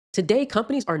Today,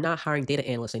 companies are not hiring data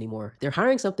analysts anymore. They're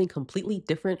hiring something completely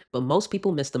different, but most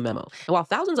people miss the memo. And while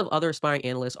thousands of other aspiring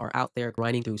analysts are out there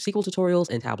grinding through SQL tutorials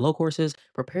and Tableau courses,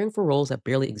 preparing for roles that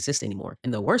barely exist anymore.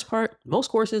 And the worst part, most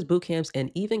courses, boot camps,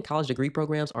 and even college degree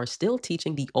programs are still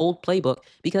teaching the old playbook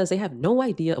because they have no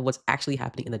idea of what's actually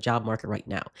happening in the job market right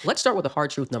now. Let's start with the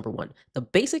hard truth number one. The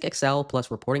basic Excel plus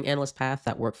reporting analyst path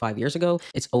that worked 5 years ago,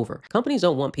 it's over. Companies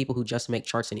don't want people who just make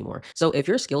charts anymore. So if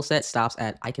your skill set stops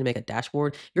at I can make a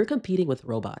dashboard, you're competing with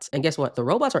robots. And guess what? The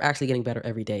robots are actually getting better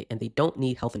every day and they don't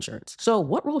need health insurance. So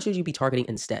what role should you be targeting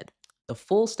instead? The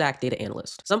full stack data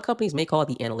analyst. Some companies may call it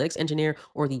the analytics engineer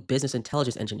or the business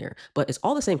intelligence engineer, but it's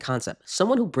all the same concept.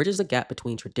 Someone who bridges the gap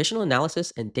between traditional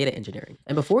analysis and data engineering.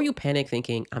 And before you panic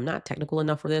thinking, I'm not technical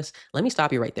enough for this, let me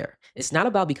stop you right there. It's not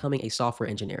about becoming a software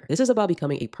engineer. This is about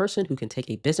becoming a person who can take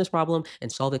a business problem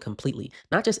and solve it completely,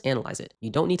 not just analyze it. You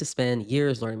don't need to spend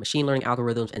years learning machine learning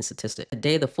algorithms and statistics.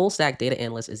 Today, the full stack data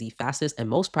analyst is the fastest and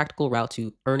most practical route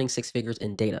to earning six figures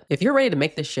in data. If you're ready to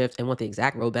make this shift and want the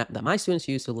exact roadmap that my students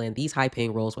use to land these high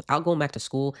paying roles without going back to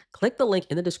school, click the link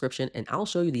in the description and I'll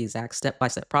show you the exact step by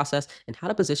step process and how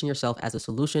to position yourself as a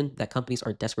solution that companies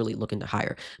are desperately looking to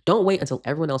hire. Don't wait until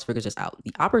everyone else figures this out.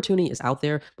 The opportunity is out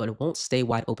there, but it won't stay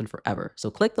wide open forever. So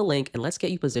click the link and let's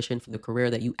get you positioned for the career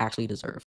that you actually deserve.